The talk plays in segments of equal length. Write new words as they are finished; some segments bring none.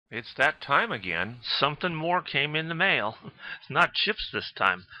It's that time again. Something more came in the mail. It's not chips this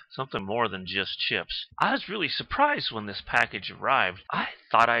time. Something more than just chips. I was really surprised when this package arrived. I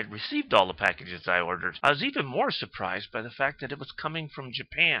thought I'd received all the packages I ordered. I was even more surprised by the fact that it was coming from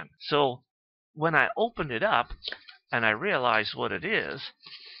Japan. So when I opened it up and I realized what it is,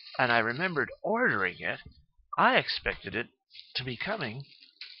 and I remembered ordering it, I expected it to be coming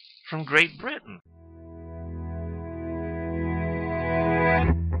from Great Britain.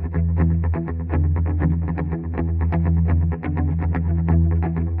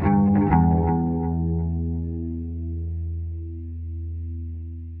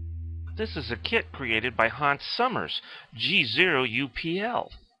 This is a kit created by Hans Summers, G0UPL.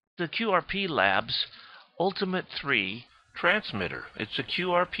 The QRP Labs Ultimate 3 transmitter. It's a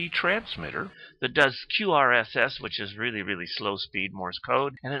QRP transmitter that does QRSS, which is really slow speed Morse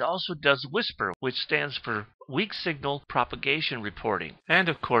code, and it also does Whisper, which stands for Weak Signal Propagation Reporting. And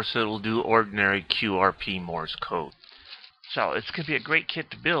of course it'll do ordinary QRP Morse code. So it's going to be a great kit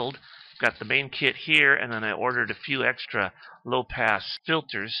to build. Got the main kit here, and then I ordered a few extra low-pass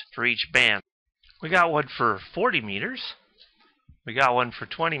filters for each band. We got one for 40 meters, we got one for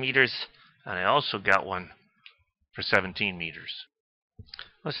 20 meters, and I also got one for 17 meters.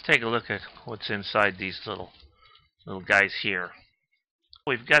 Let's take a look at what's inside these little guys here.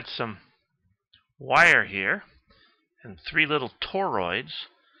 We've got some wire here and 3 little toroids.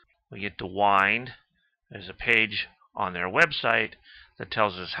 We get to wind. There's a page on their website that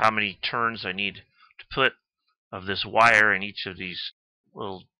tells us how many turns I need to put of this wire in each of these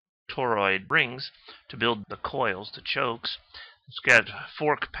little toroid rings to build the coils, the chokes. It's got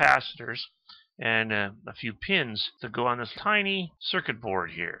 4 capacitors and a few pins that go on this tiny circuit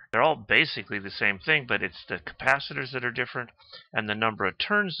board here. They're all basically the same thing, but it's the capacitors that are different and the number of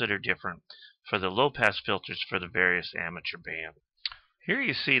turns that are different for the low-pass filters for the various amateur bands. Here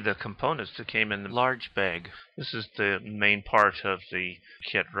you see the components that came in the large bag. This is the main part of the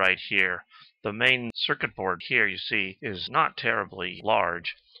kit right here. The main circuit board here you see is not terribly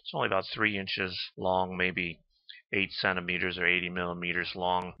large. It's only about 3 inches long, maybe 8 centimeters or 80 millimeters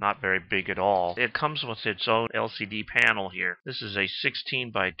long. Not very big at all. It comes with its own LCD panel here. This is a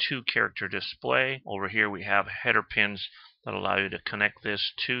 16 by 2 character display. Over here we have header pins that allow you to connect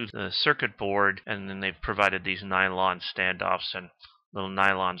this to the circuit board, and then they've provided these nylon standoffs and little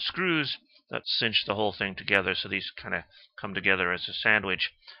nylon screws that cinch the whole thing together, so these kind of come together as a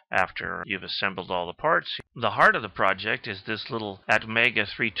sandwich after you've assembled all the parts. The heart of the project is this little Atmega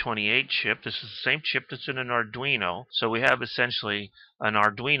 328 chip. This is the same chip that's in an Arduino, so we have essentially an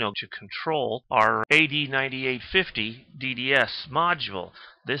Arduino to control our AD9850 DDS module.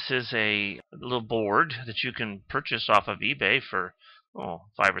 This is a little board that you can purchase off of eBay for $5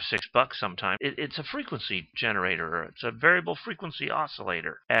 or $6 sometime. It's a frequency generator. It's a variable frequency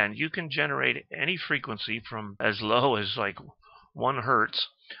oscillator, and you can generate any frequency from as low as like 1 hertz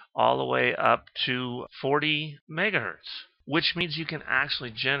all the way up to 40 megahertz, which means you can actually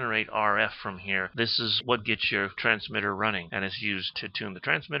generate RF from here. This is what gets your transmitter running, and is used to tune the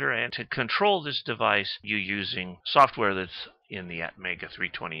transmitter and to control this device, you're using software that's in the Atmega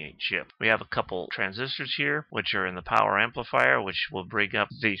 328 chip. We have a couple transistors here, which are in the power amplifier, which will bring up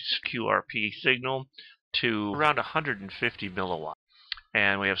this QRP signal to around 150 milliwatts.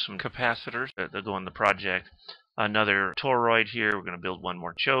 And we have some capacitors that go in the project. Another toroid here. We're going to build one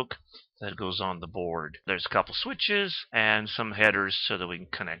more choke that goes on the board. There's a couple switches and some headers so that we can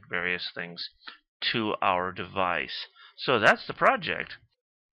connect various things to our device. So that's the project.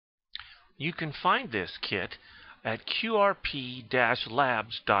 You can find this kit at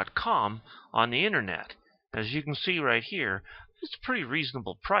QRP-Labs.com on the internet. As you can see right here, it's a pretty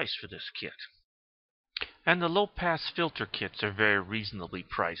reasonable price for this kit. And the low-pass filter kits are very reasonably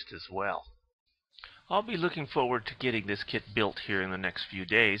priced as well. I'll be looking forward to getting this kit built here in the next few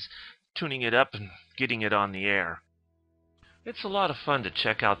days, tuning it up and getting it on the air. It's a lot of fun to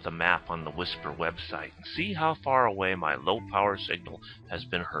check out the map on the Whisper website and see how far away my low-power signal has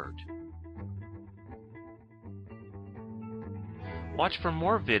been heard. Watch for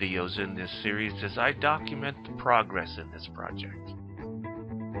more videos in this series as I document the progress in this project.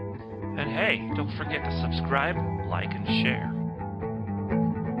 And hey, don't forget to subscribe, like, and share.